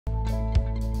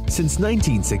Since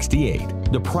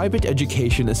 1968, the Private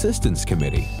Education Assistance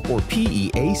Committee, or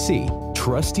PEAC,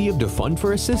 trustee of the Fund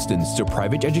for Assistance to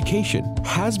Private Education,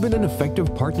 has been an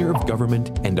effective partner of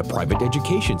government and the private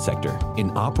education sector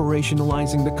in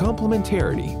operationalizing the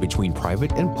complementarity between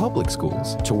private and public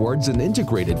schools towards an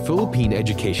integrated Philippine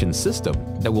education system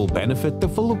that will benefit the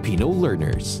Filipino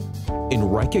learners. In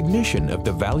recognition of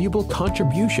the valuable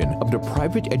contribution of the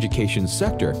private education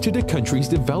sector to the country's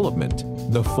development,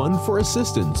 the Fund for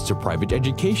Assistance to Private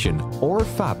Education, or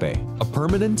FAPE, a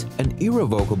permanent and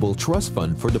irrevocable trust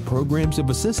fund for the programs of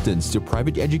assistance to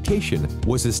private education,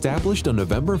 was established on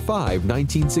November 5,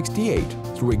 1968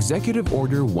 through Executive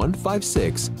Order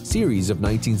 156, Series of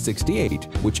 1968,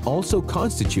 which also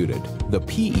constituted the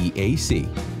PEAC.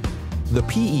 The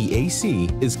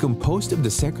PEAC is composed of the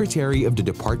Secretary of the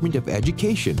Department of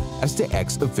Education as the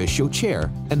ex officio chair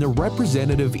and a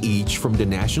representative each from the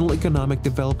National Economic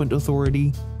Development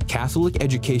Authority, Catholic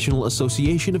Educational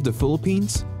Association of the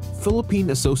Philippines,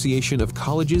 Philippine Association of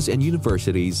Colleges and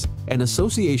Universities, and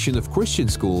Association of Christian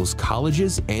Schools,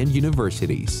 Colleges, and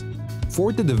Universities.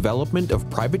 For the development of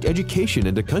private education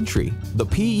in the country, the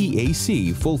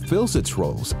PEAC fulfills its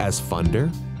roles as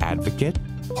funder, advocate,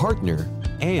 partner,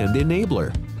 and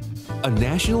enabler. A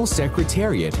national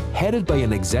secretariat headed by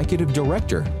an executive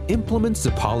director implements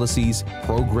the policies,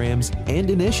 programs, and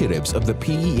initiatives of the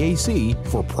PEAC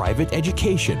for private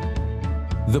education.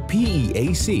 The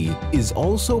PEAC is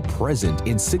also present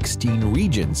in 16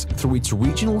 regions through its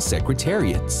regional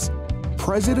secretariats.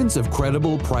 Presidents of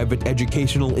credible private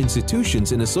educational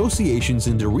institutions and associations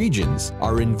in the regions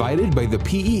are invited by the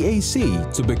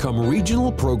PEAC to become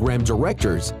regional program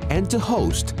directors and to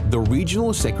host the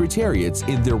regional secretariats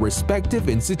in their respective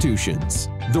institutions.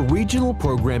 The regional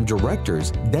program directors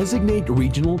designate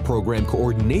regional program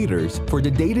coordinators for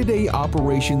the day-to-day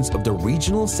operations of the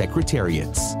regional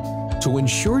secretariats. To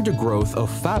ensure the growth of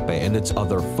FAPE and its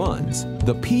other funds,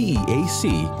 the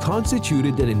PEAC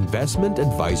constituted an investment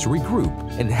advisory group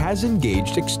and has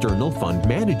engaged external fund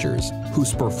managers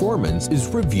whose performance is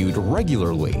reviewed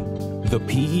regularly. The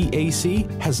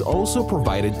PEAC has also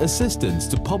provided assistance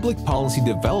to public policy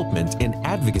development and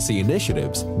advocacy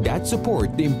initiatives that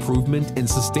support the improvement and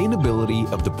sustainability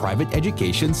of the private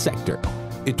education sector.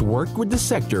 It worked with the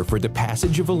sector for the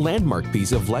passage of a landmark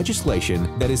piece of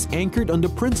legislation that is anchored on the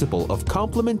principle of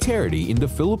complementarity in the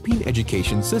Philippine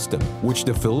education system, which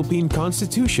the Philippine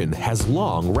Constitution has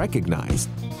long recognized.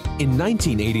 In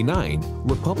 1989,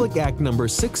 Republic Act No.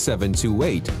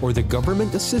 6728, or the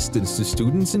Government Assistance to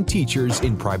Students and Teachers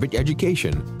in Private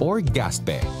Education, or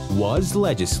GASPE, was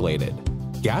legislated.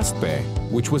 GASPE,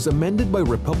 which was amended by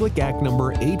Republic Act No.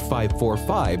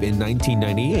 8545 in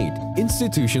 1998,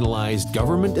 institutionalized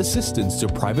government assistance to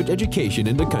private education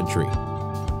in the country.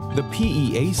 The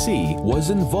PEAC was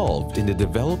involved in the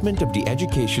development of the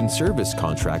Education Service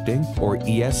Contracting, or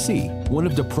ESC, one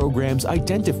of the programs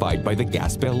identified by the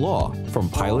GASPE law, from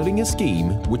piloting a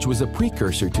scheme which was a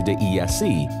precursor to the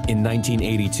ESC in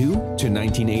 1982 to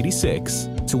 1986,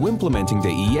 to implementing the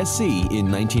ESC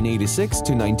in 1986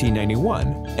 to 1991,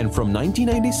 and from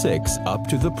 1996 up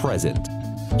to the present.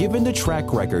 Given the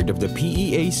track record of the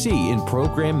PEAC in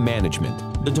program management,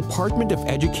 the Department of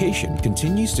Education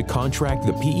continues to contract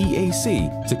the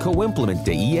PEAC to co-implement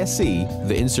the ESC,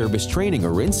 the In-Service Training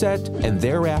or INSET, and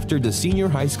thereafter the Senior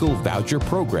High School Voucher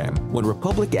Program when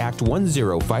Republic Act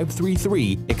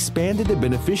 10533 expanded the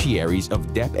beneficiaries of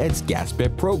DepEd's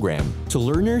GASPE program to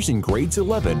learners in grades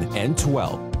 11 and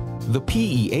 12. The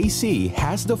PEAC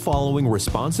has the following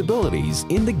responsibilities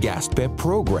in the GASPE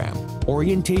program: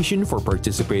 orientation for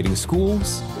participating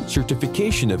schools,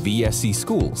 certification of ESC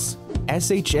schools,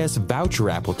 SHS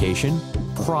voucher application,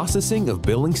 processing of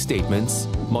billing statements,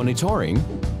 monitoring,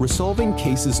 resolving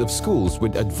cases of schools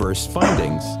with adverse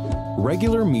findings,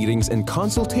 regular meetings and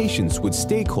consultations with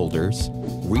stakeholders,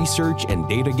 research and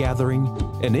data gathering,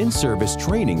 and in-service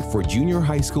training for junior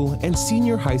high school and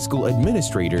senior high school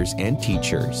administrators and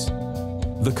teachers.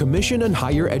 The Commission on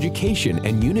Higher Education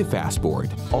and UNIFAS Board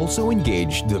also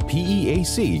engaged the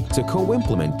PEAC to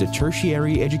co-implement the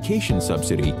Tertiary Education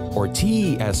Subsidy, or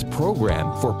TES,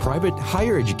 program for private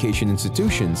higher education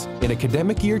institutions in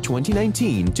academic year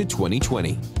 2019 to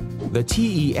 2020. The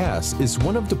TES is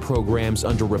one of the programs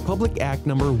under Republic Act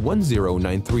No.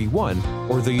 10931,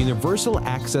 or the Universal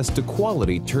Access to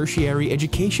Quality Tertiary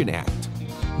Education Act.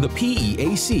 The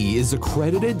PEAC is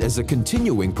accredited as a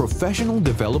continuing professional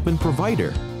development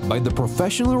provider by the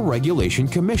Professional Regulation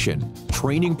Commission.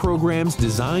 Training programs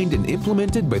designed and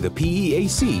implemented by the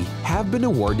PEAC have been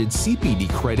awarded CPD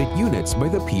credit units by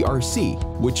the PRC,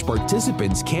 which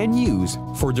participants can use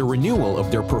for the renewal of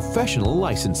their professional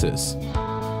licenses.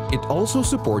 It also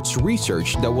supports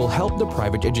research that will help the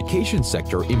private education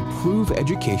sector improve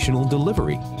educational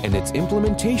delivery and its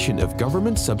implementation of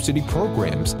government subsidy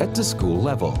programs at the school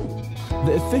level.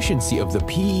 The efficiency of the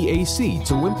PEAC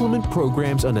to implement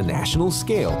programs on a national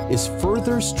scale is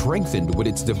further strengthened with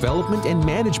its development and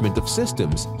management of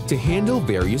systems to handle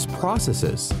various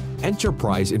processes: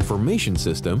 Enterprise Information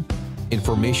System,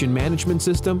 Information Management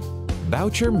System,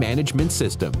 Voucher Management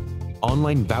System,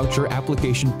 Online Voucher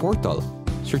Application Portal,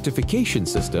 Certification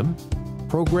System,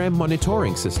 Program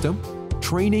Monitoring System,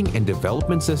 Training and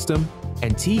Development System,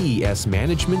 and TES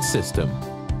Management System.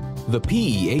 The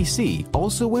PEAC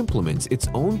also implements its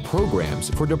own programs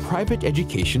for the private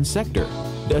education sector,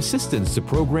 the assistance to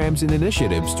programs and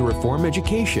initiatives to reform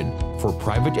education for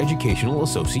private educational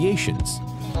associations,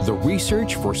 the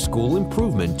research for school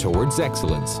improvement towards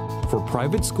excellence for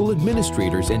private school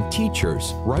administrators and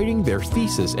teachers writing their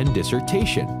thesis and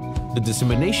dissertation, the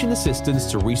dissemination assistance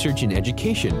to research in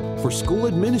education for school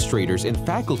administrators and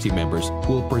faculty members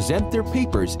who will present their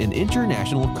papers in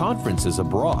international conferences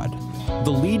abroad,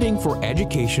 the Leading for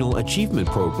Educational Achievement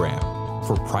Program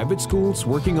for private schools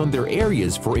working on their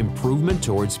areas for improvement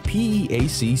towards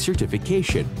PEAC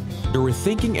certification, the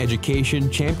Rethinking Education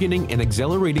Championing and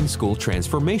Accelerating School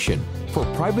Transformation for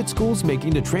private schools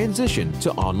making the transition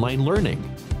to online learning,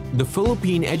 the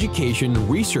Philippine Education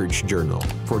Research Journal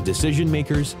for decision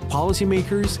makers,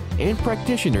 policymakers, and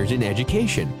practitioners in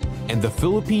education, and the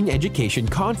Philippine Education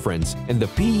Conference and the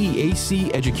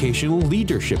PEAC Educational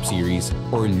Leadership Series,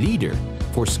 or LEADER,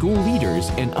 for school leaders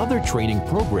and other training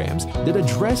programs that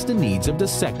address the needs of the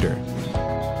sector.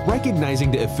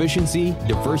 Recognizing the efficiency,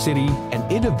 diversity, and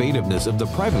innovativeness of the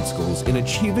private schools in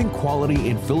achieving quality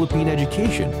in Philippine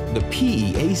education, the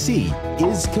PEAC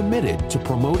is committed to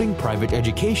promoting private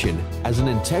education as an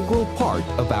integral part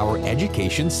of our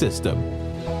education system.